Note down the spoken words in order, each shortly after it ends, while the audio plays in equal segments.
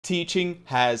Teaching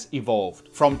has evolved.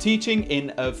 From teaching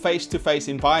in a face-to-face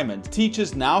environment,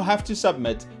 teachers now have to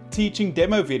submit teaching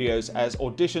demo videos as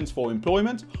auditions for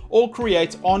employment or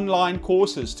create online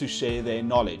courses to share their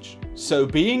knowledge. So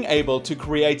being able to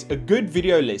create a good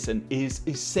video lesson is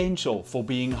essential for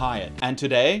being hired. And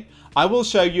today, I will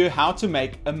show you how to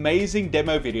make amazing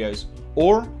demo videos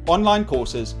or online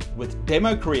courses with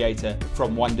Democreator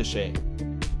from Wondershare.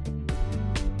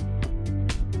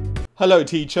 Hello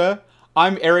teacher.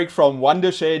 I'm Eric from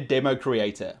Wondershare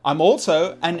Democreator. I'm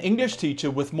also an English teacher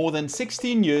with more than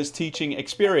 16 years teaching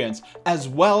experience, as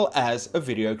well as a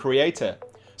video creator.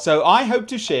 So I hope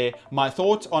to share my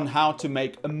thoughts on how to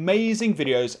make amazing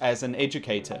videos as an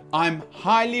educator. I'm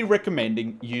highly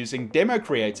recommending using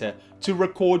Democreator to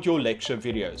record your lecture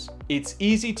videos. It's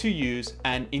easy to use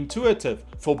and intuitive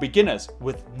for beginners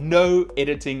with no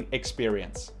editing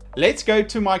experience. Let's go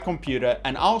to my computer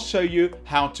and I'll show you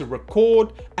how to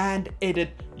record and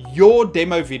edit your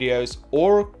demo videos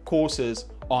or courses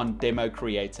on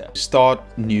Democreator. Start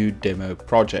new demo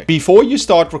project. Before you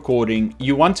start recording,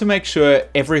 you want to make sure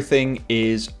everything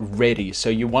is ready. So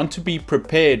you want to be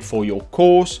prepared for your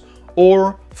course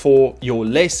or for your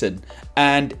lesson.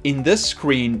 And in this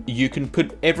screen, you can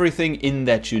put everything in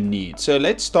that you need. So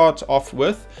let's start off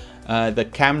with the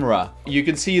camera. You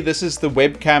can see this is the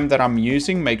webcam that I'm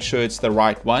using. Make sure it's the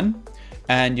right one.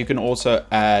 And you can also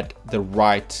add the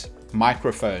right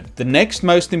microphone. The next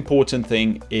most important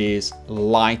thing is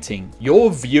lighting.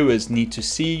 Your viewers need to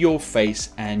see your face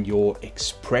and your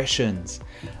expressions.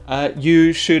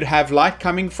 You should have light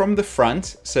coming from the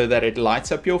front so that it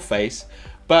lights up your face.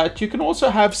 But you can also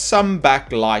have some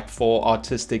backlight for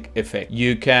artistic effect.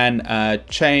 You can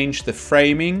change the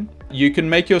framing. You can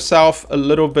make yourself a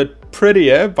little bit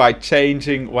prettier by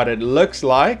changing what it looks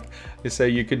like. So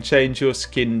you can change your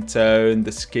skin tone,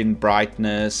 the skin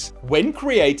brightness. When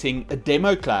creating a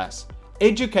demo class,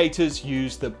 educators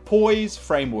use the POISE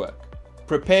framework: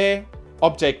 prepare,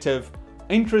 objective,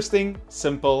 interesting,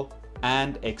 simple,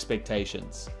 and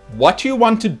expectations. What you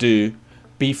want to do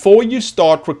before you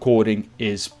start recording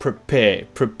is prepare.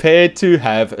 Prepare to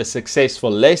have a successful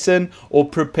lesson or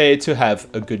prepare to have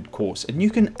a good course. And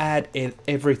you can add in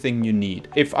everything you need.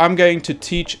 If I'm going to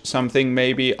teach something,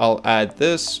 maybe I'll add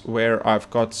this where I've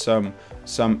got some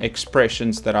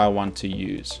expressions that I want to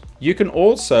use. You can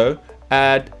also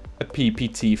add a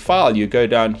PPT file. You go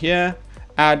down here,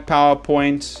 add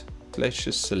PowerPoint. Let's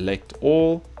just select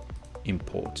all.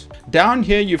 Import. Down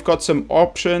here you've got some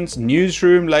options.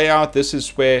 Newsroom Layout, this is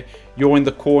where you're in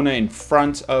the corner in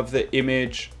front of the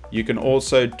image. You can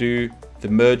also do the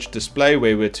merge display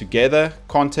where we're together.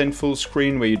 Content full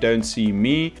screen where you don't see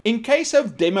me. In case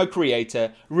of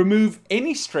Democreator, remove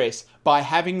any stress by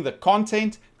having the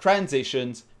content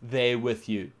transitions there with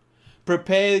you.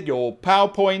 Prepare your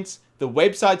PowerPoints, the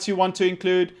websites you want to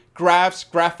include, graphs,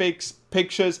 graphics,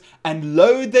 pictures, and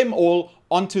load them all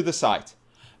onto the site.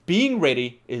 Being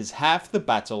ready is half the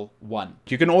battle won.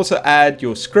 You can also add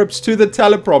your scripts to the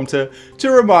teleprompter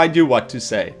to remind you what to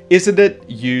say. Isn't it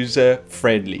user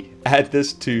friendly? Add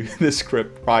this to the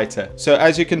script writer. So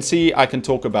as you can see, I can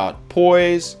talk about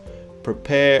poise,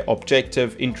 prepare,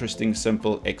 objective, interesting,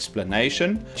 simple,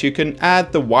 explanation. You can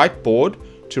add the whiteboard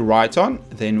to write on.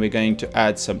 Then we're going to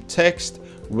add some text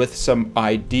with some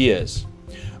ideas.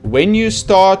 When you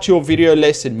start your video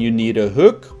lesson, you need a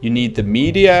hook, you need the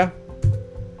media,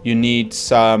 you need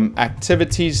some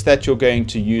activities that you're going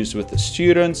to use with the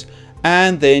students,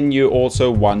 and then you also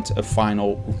want a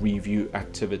final review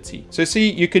activity. So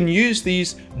see, you can use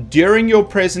these during your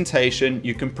presentation.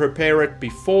 You can prepare it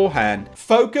beforehand.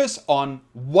 Focus on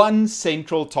one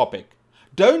central topic.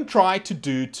 Don't try to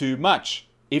do too much.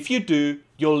 If you do,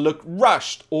 you'll look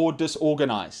rushed or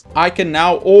disorganized. I can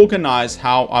now organize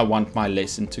how I want my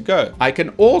lesson to go. I can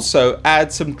also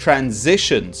add some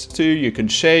transitions too. You can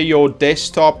share your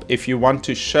desktop if you want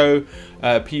to show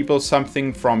people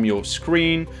something from your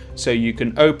screen. So you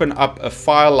can open up a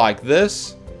file like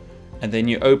this, and then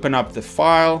you open up the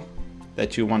file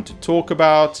that you want to talk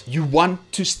about. You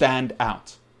want to stand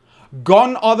out.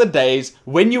 Gone are the days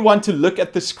when you want to look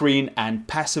at the screen and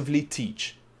passively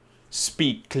teach.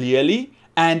 Speak clearly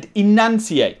and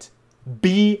enunciate.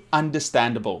 Be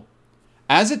understandable.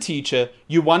 As a teacher,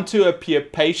 you want to appear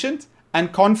patient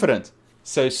and confident,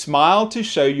 so smile to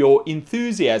show your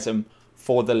enthusiasm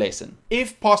for the lesson.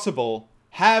 If possible,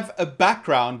 have a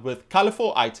background with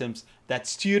colorful items that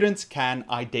students can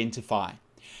identify.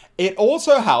 It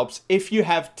also helps if you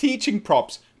have teaching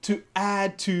props to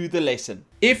add to the lesson.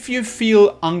 If you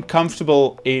feel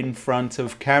uncomfortable in front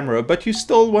of camera, but you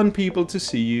still want people to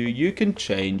see you, you can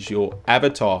change your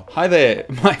avatar. Hi there,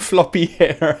 my floppy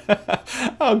hair.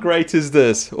 How great is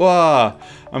this? Wow,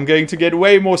 I'm going to get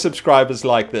way more subscribers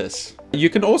like this. You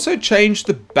can also change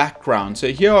the background. So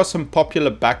here are some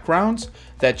popular backgrounds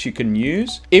that you can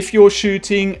use. If you're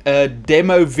shooting a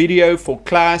demo video for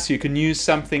class, you can use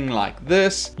something like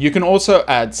this. You can also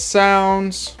add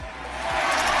sounds.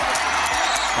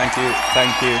 Thank you,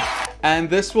 thank you. And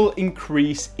this will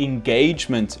increase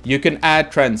engagement. You can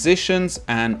add transitions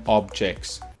and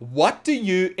objects. What do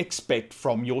you expect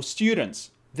from your students?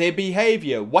 Their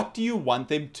behavior, what do you want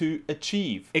them to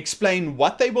achieve? Explain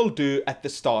what they will do at the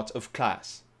start of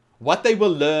class, what they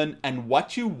will learn, and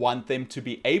what you want them to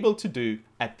be able to do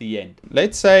at the end.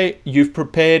 Let's say you've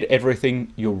prepared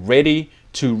everything, you're ready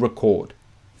to record.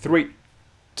 3,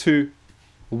 2,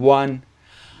 1.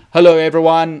 Hello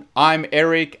everyone, I'm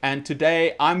Eric, and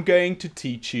today I'm going to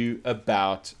teach you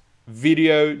about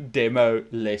video demo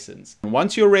lessons. And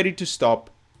once you're ready to stop,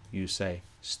 you say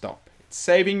stop.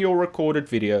 Saving your recorded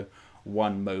video.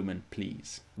 One moment,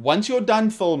 please. Once you're done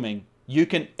filming, you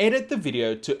can edit the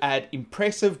video to add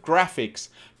impressive graphics,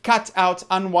 cut out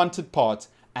unwanted parts,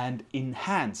 and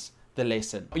enhance the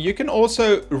lesson. You can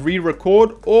also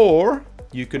re-record, or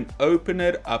you can open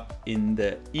it up in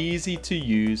the easy to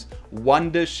use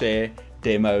Wondershare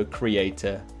Demo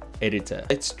Creator editor.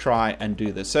 Let's try and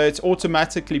do this. So it's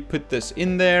automatically put this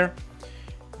in there.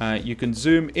 You can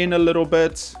zoom in a little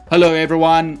bit. Hello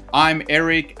everyone, I'm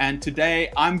Eric, and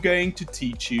today I'm going to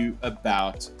teach you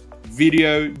about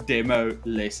video demo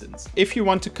lessons. If you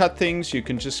want to cut things, you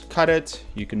can just cut it,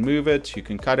 you can move it, you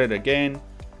can cut it again,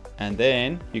 and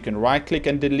then you can right click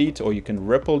and delete, or you can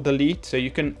ripple delete. So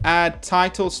you can add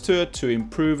titles to it to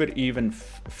improve it even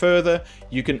further.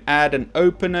 You can add an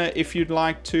opener if you'd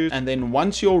like to, and then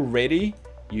once you're ready,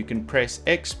 you can press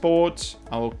export.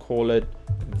 I will call it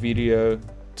video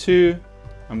 2.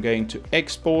 I'm going to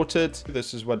export it.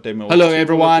 This is what demo. Hello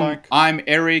everyone, I'm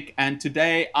Eric, and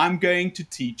today I'm going to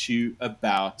teach you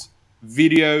about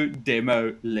video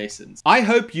demo lessons. I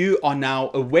hope you are now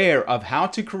aware of how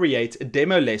to create a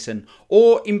demo lesson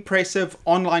or impressive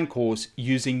online course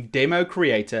using Demo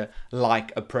Creator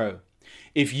like a pro.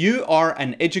 If you are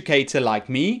an educator like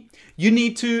me, you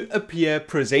need to appear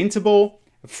presentable,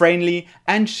 friendly,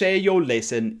 and share your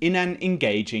lesson in an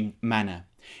engaging manner.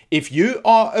 If you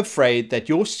are afraid that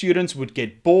your students would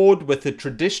get bored with the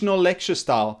traditional lecture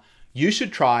style, you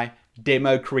should try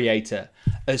Demo Creator,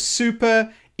 a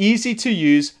super easy to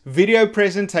use video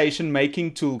presentation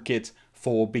making toolkit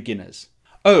for beginners.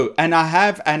 Oh, and I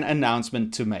have an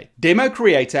announcement to make. Demo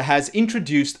Creator has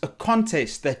introduced a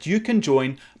contest that you can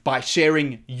join by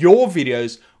sharing your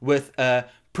videos with a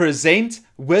Present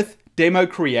with Demo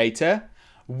Creator.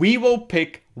 We will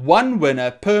pick one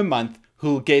winner per month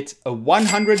who'll get a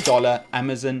 $100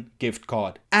 Amazon gift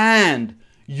card. And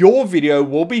your video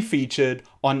will be featured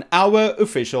on our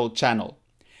official channel.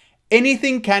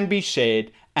 Anything can be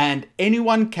shared, and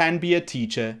anyone can be a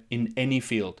teacher in any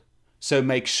field. So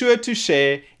make sure to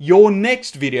share your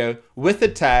next video with the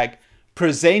tag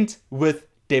Present with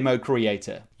Demo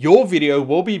Creator. Your video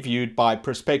will be viewed by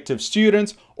prospective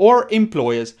students or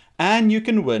employers, and you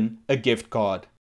can win a gift card.